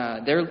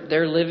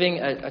they're living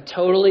a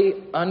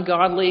totally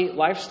ungodly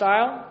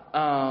lifestyle.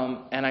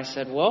 And I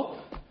said, well,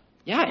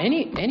 yeah,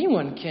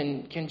 anyone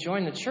can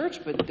join the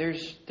church, but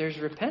there's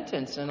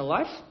repentance and a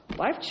life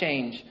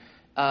change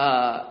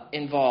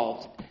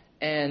involved.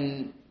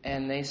 And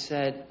they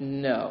said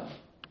no.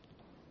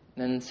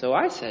 And so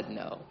I said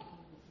no.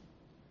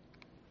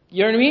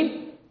 You know what I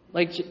mean?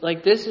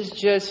 Like this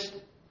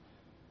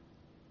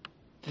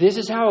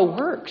is how it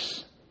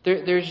works.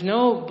 There's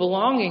no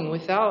belonging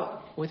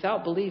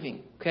without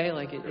believing. Okay,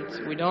 like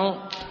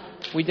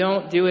we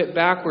don't do it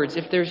backwards.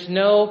 If there's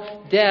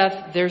no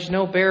death, there's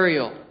no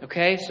burial.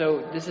 Okay,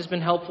 so this has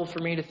been helpful for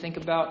me to think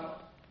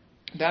about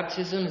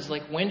baptism. Is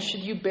like, when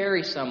should you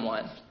bury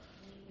someone?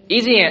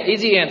 Easy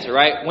answer,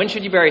 right? When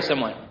should you bury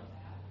someone?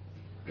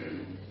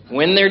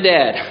 When they're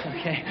dead.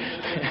 Okay.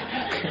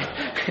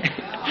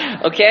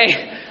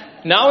 Okay,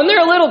 not when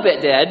they're a little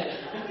bit dead.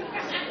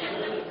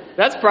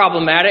 That's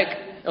problematic.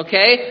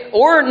 Okay?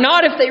 Or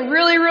not if they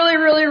really, really,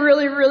 really,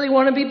 really, really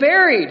want to be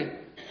buried.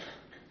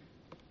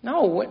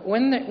 No,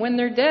 when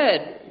they're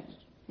dead.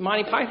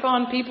 Monty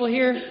Python people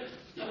here?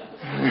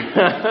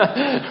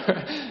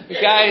 The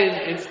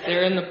guy,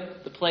 they're in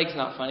the plague's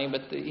not funny,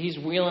 but he's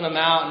wheeling them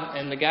out,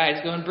 and the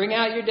guy's going, bring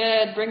out your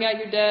dead,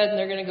 and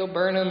they're going to go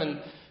burn them, and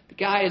the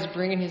guy is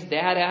bringing his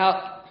dad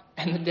out,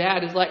 and the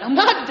dad is like, I'm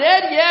not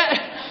dead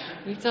yet.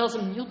 And he tells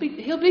him, he'll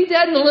be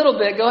dead in a little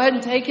bit. Go ahead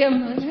and take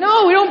him.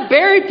 No, we don't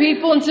bury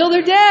people until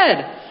they're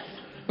dead.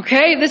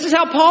 Okay, this is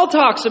how Paul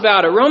talks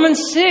about it.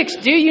 Romans 6,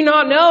 do you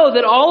not know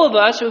that all of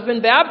us who have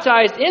been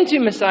baptized into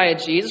Messiah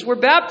Jesus were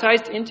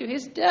baptized into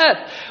his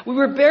death? We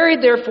were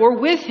buried, therefore,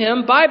 with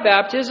him by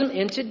baptism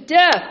into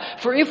death.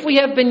 For if we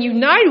have been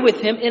united with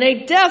him in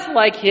a death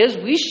like his,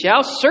 we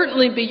shall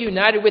certainly be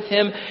united with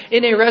him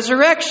in a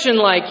resurrection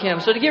like him.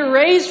 So to get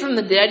raised from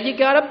the dead, you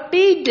gotta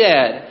be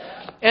dead.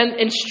 And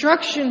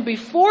instruction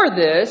before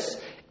this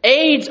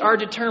aids our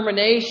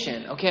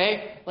determination,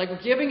 okay? Like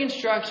we're giving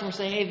instruction, we're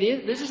saying,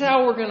 hey, this is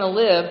how we're going to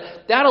live.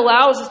 That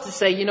allows us to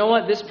say, you know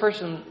what, this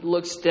person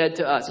looks dead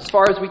to us. As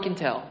far as we can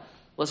tell,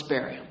 let's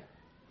bury him.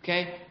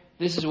 Okay?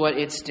 This is what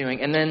it's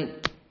doing. And then,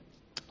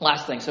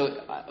 last thing.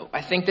 So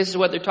I think this is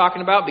what they're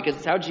talking about because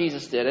it's how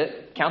Jesus did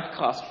it. Count the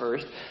cost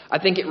first. I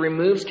think it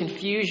removes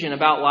confusion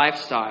about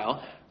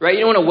lifestyle. Right?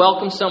 You don't want to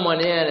welcome someone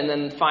in and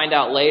then find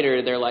out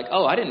later they're like,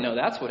 oh, I didn't know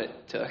that's what it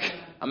took.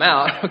 I'm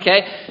out.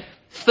 Okay?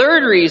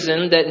 Third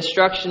reason that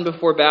instruction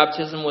before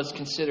baptism was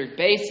considered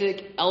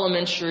basic,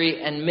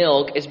 elementary, and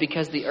milk is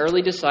because the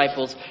early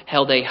disciples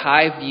held a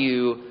high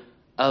view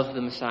of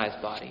the Messiah's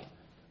body,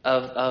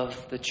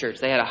 of the church.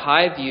 They had a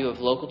high view of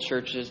local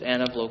churches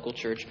and of local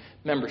church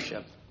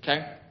membership.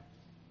 Okay?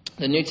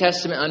 The New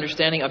Testament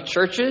understanding of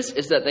churches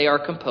is that they are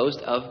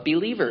composed of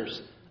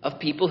believers, of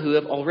people who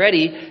have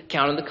already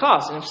counted the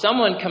cost. And if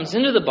someone comes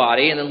into the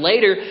body and then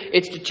later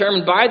it's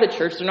determined by the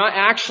church they're not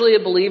actually a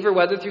believer,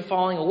 whether through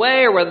falling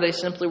away or whether they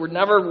simply were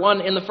never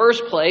one in the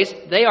first place,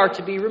 they are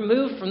to be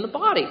removed from the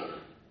body.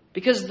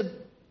 Because the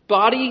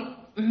body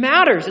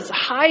matters. It's a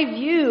high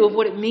view of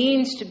what it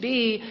means to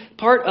be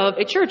part of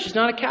a church. It's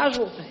not a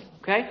casual thing,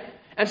 okay?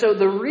 And so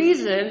the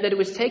reason that it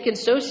was taken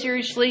so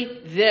seriously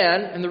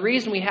then, and the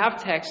reason we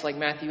have texts like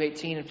Matthew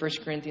 18 and 1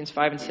 Corinthians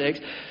 5 and 6,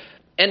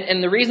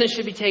 and the reason it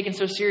should be taken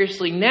so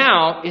seriously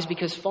now is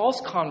because false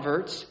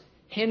converts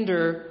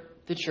hinder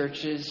the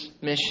church's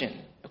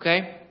mission,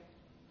 okay?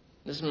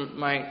 This is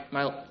my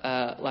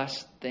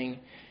last thing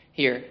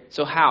here.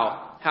 So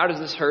how? How does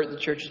this hurt the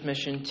church's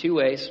mission? Two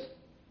ways.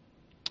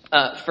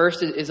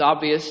 First is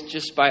obvious,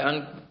 just by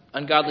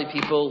ungodly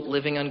people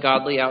living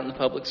ungodly out in the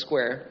public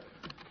square.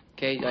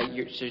 Okay,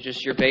 so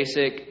just your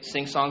basic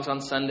sing songs on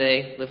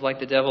Sunday, live like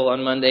the devil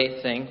on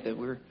Monday thing that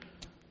we're,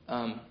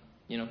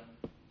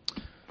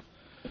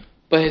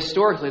 But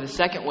historically, the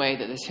second way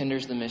that this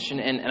hinders the mission,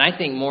 and I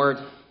think more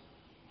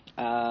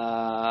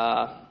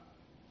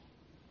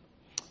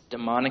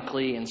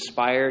demonically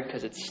inspired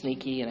because it's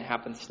sneaky and it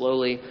happens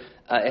slowly,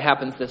 it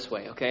happens this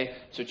way, okay?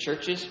 So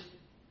churches,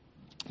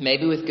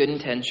 maybe with good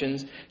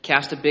intentions,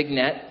 cast a big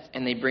net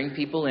and they bring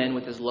people in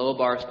with as low a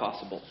bar as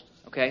possible,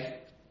 okay?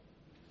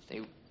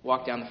 They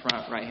walk down the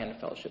front, right hand of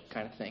fellowship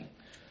kind of thing.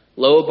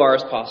 Low a bar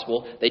as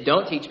possible. They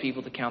don't teach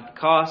people to count the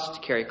cost, to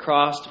carry a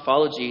cross, to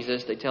follow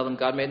Jesus. They tell them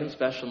God made them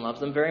special and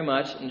loves them very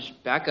much. And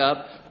just back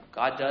up.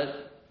 God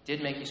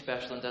did make you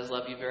special and does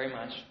love you very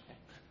much.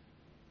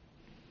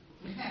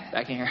 Okay.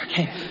 Back in here.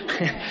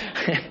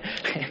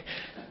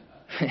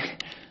 Okay.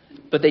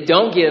 But they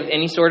don't give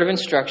any sort of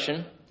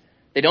instruction.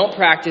 They don't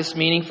practice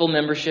meaningful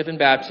membership in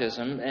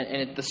baptism,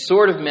 and the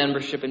sort of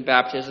membership in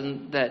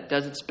baptism that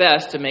does its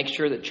best to make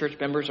sure that church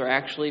members are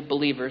actually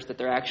believers, that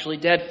they're actually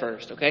dead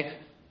first, okay?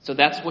 So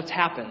that's what's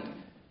happened.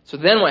 So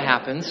then what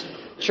happens?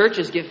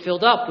 Churches get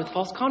filled up with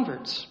false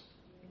converts,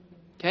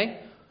 okay?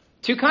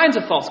 Two kinds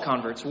of false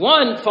converts.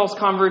 One, false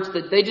converts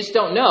that they just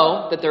don't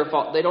know that they're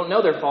false. They don't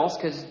know they're false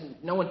because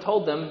no one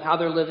told them how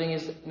they're living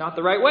is not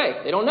the right way.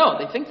 They don't know.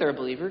 They think they're a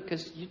believer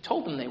because you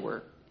told them they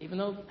were, even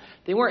though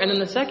they weren't. And then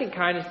the second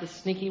kind is the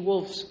sneaky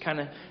wolves kind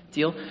of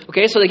deal.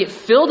 Okay, so they get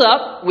filled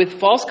up with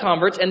false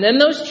converts, and then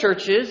those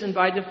churches, and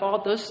by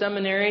default those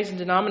seminaries and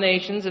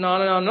denominations and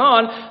on and on and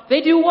on,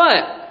 they do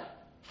what?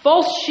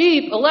 False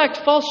sheep elect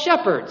false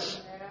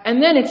shepherds.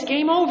 And then it's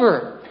game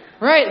over.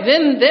 Right?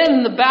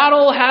 Then the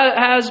battle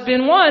has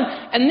been won.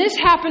 And this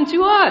happened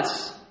to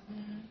us.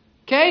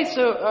 Okay,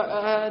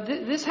 so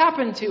this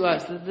happened to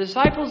us. The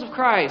disciples of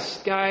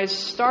Christ, guys,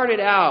 started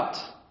out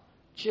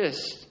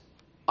just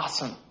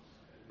awesome.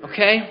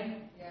 Okay?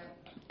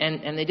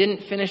 And they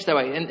didn't finish that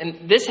way.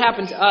 And this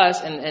happened to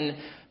us, and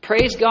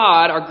praise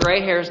God, our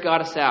gray hairs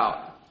got us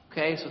out.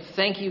 Okay, so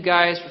thank you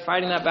guys for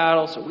fighting that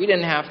battle so we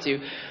didn't have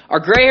to. Our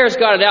gray hairs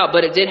got it out,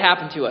 but it did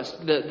happen to us.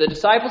 The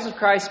disciples of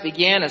Christ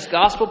began as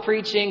gospel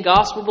preaching,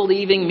 gospel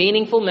believing,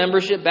 meaningful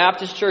membership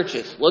Baptist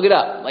churches. Look it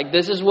up. Like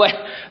this is what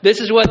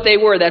they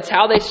were. That's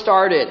how they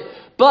started.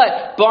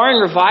 But barring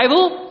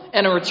revival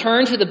and a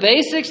return to the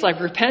basics like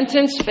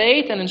repentance,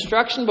 faith, and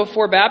instruction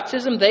before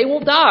baptism, they will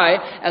die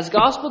as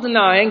gospel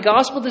denying,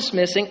 gospel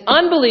dismissing,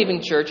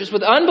 unbelieving churches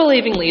with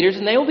unbelieving leaders,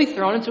 and they will be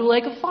thrown into a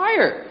lake of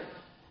fire.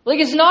 Like,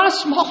 it's not a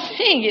small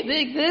thing.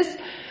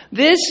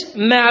 This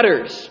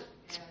matters.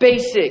 It's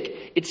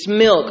basic. It's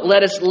milk.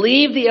 Let us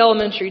leave the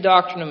elementary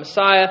doctrine of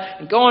Messiah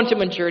and go on to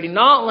maturity,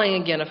 not laying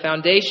again a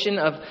foundation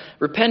of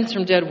repentance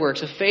from dead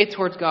works, of faith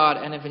towards God,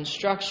 and of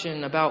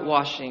instruction about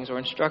washings or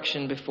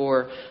instruction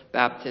before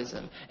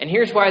baptism. And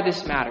here's why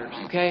this matters,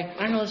 okay?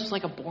 I know this is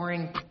like a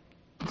boring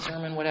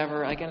sermon,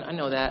 whatever. I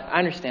know that. I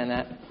understand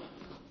that.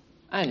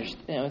 I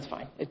understand. It's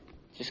fine.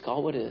 Just call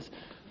it what it is.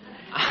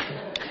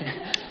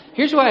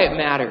 Here's why it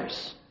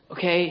matters,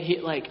 okay?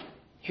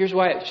 Here's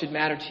why it should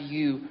matter to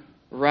you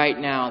right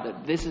now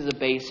that this is a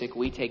basic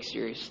we take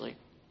seriously.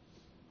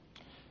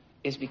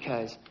 Is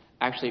because,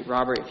 actually,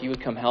 Robert, if you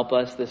would come help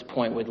us, this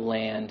point would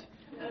land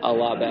a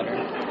lot better.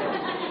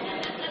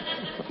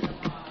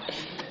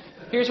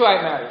 Here's why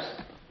it matters.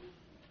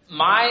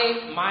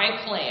 My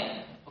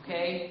plan,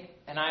 okay?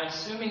 And I'm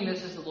assuming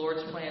this is the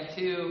Lord's plan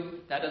too.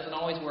 That doesn't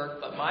always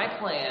work, but my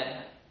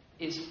plan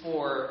is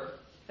for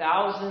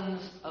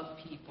thousands of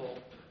people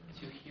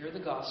to hear the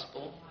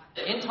gospel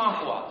in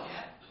Tonkawa.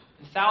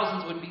 And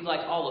thousands would be like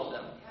all of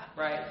them,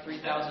 right?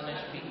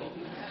 3,000-ish people.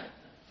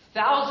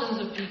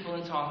 Thousands of people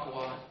in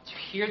Tonkawa to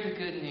hear the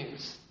good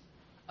news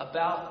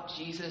about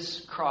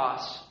Jesus'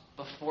 cross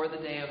before the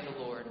day of the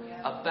Lord,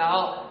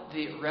 about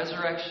the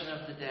resurrection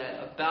of the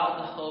dead, about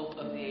the hope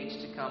of the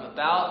age to come,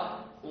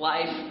 about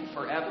life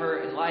forever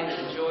and life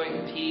and joy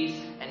and peace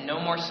and no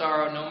more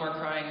sorrow, no more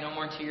crying, no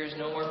more tears,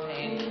 no more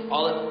pain.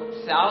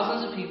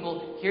 Thousands of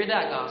people hear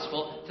that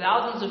gospel.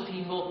 Thousands of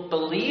people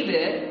believe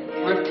it,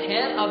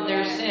 repent of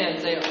their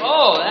sins, say,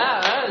 oh,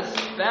 that is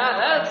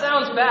bad. That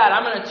sounds bad.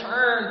 I'm going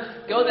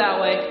to go that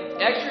way,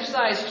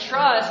 exercise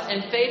trust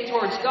and faith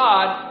towards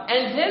God.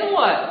 And then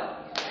what?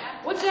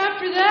 What's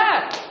after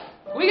that?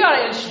 We got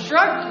to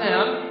instruct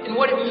them in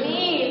what it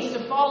means to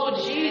follow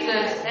Jesus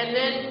and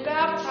then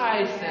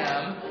baptize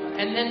them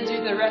and then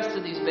do the rest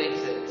of these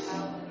basics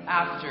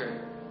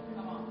after.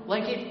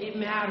 Like it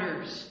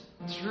matters.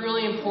 It's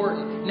really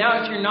important.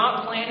 Now, if you're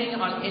not planning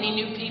on any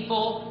new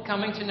people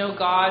coming to know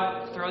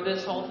God, throw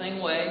this whole thing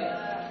away.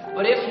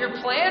 But if your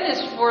plan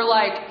is for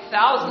like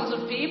thousands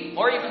of people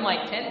or even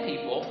like 10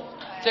 people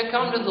to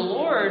come to the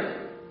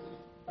Lord,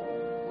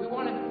 we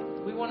want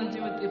to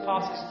do what the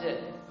apostles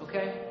did.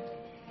 Okay?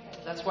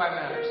 That's why it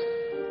matters.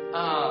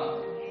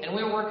 And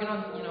we're working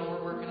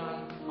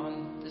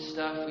on this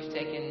stuff. We've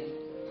taken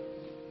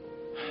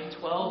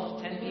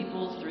 10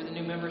 people through the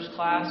new members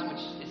class,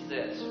 which is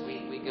this.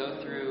 We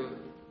go through,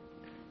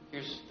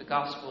 here's the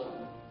gospel,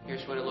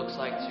 here's what it looks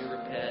like to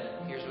repent,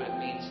 here's what it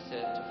means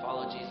to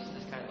follow Jesus,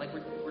 this kind of, like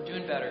we're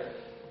doing better.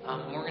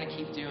 And we're going to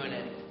keep doing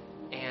it.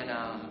 And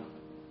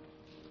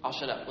I'll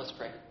shut up. Let's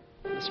pray.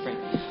 Let's pray.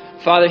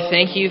 Father,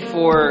 thank you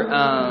for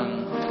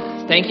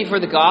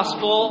the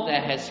gospel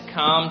that has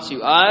come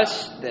to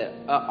us, that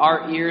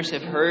our ears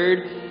have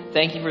heard.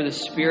 Thank you for the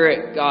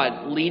Spirit,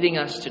 God, leading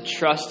us to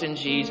trust in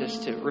Jesus,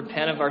 to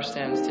repent of our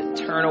sins, to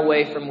turn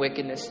away from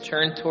wickedness,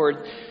 turn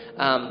toward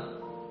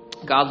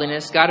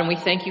godliness, God. And we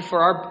thank you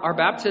for our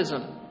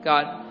baptism,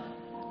 God.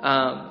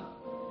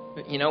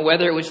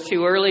 Whether it was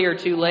too early or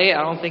too late,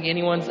 I don't think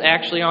anyone's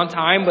actually on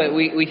time, but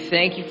we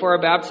thank you for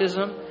our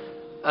baptism.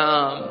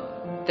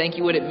 Thank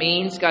you what it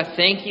means. God,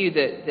 thank you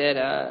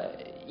that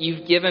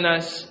you've given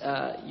us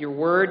your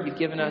word, you've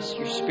given us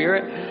your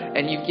Spirit,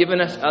 and you've given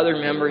us other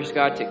members,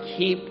 God, to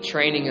keep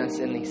training us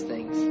in these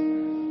things.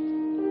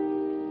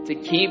 To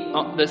keep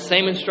the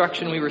same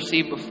instruction we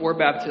received before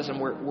baptism,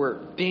 we're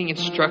being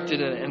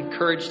instructed and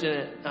encouraged in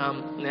it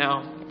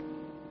now.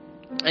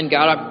 And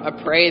God, I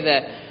pray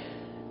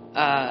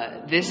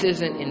that this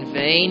isn't in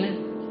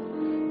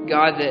vain.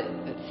 God, that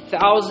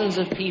thousands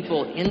of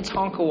people in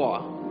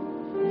Tonkawa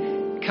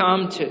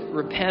come to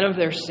repent of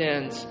their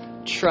sins,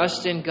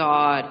 trust in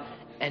God,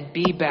 and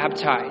be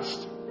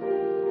baptized.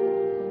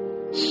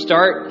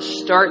 Start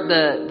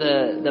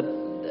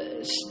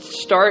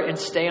and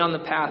stay on the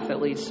path that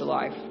leads to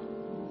life.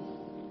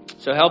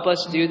 So help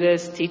us do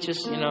this. Teach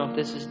us, if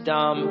this is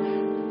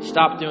dumb,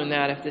 stop doing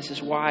that. If this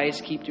is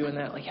wise, keep doing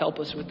that. Like, help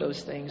us with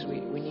those things.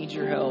 We need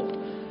your help.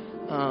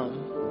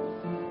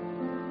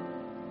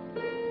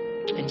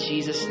 In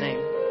Jesus'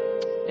 name,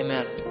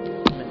 amen.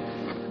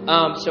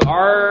 So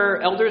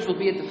our elders will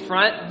be at the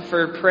front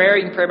for prayer.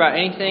 You can pray about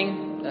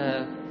anything,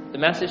 the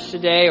message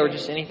today, or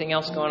just anything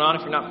else going on.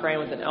 If you're not praying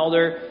with an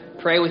elder,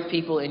 pray with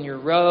people in your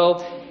row.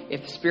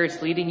 If the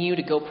Spirit's leading you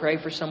to go pray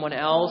for someone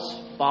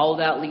else, follow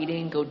that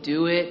leading, go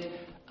do it.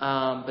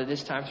 But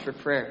this time's for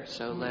prayer,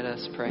 so let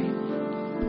us pray.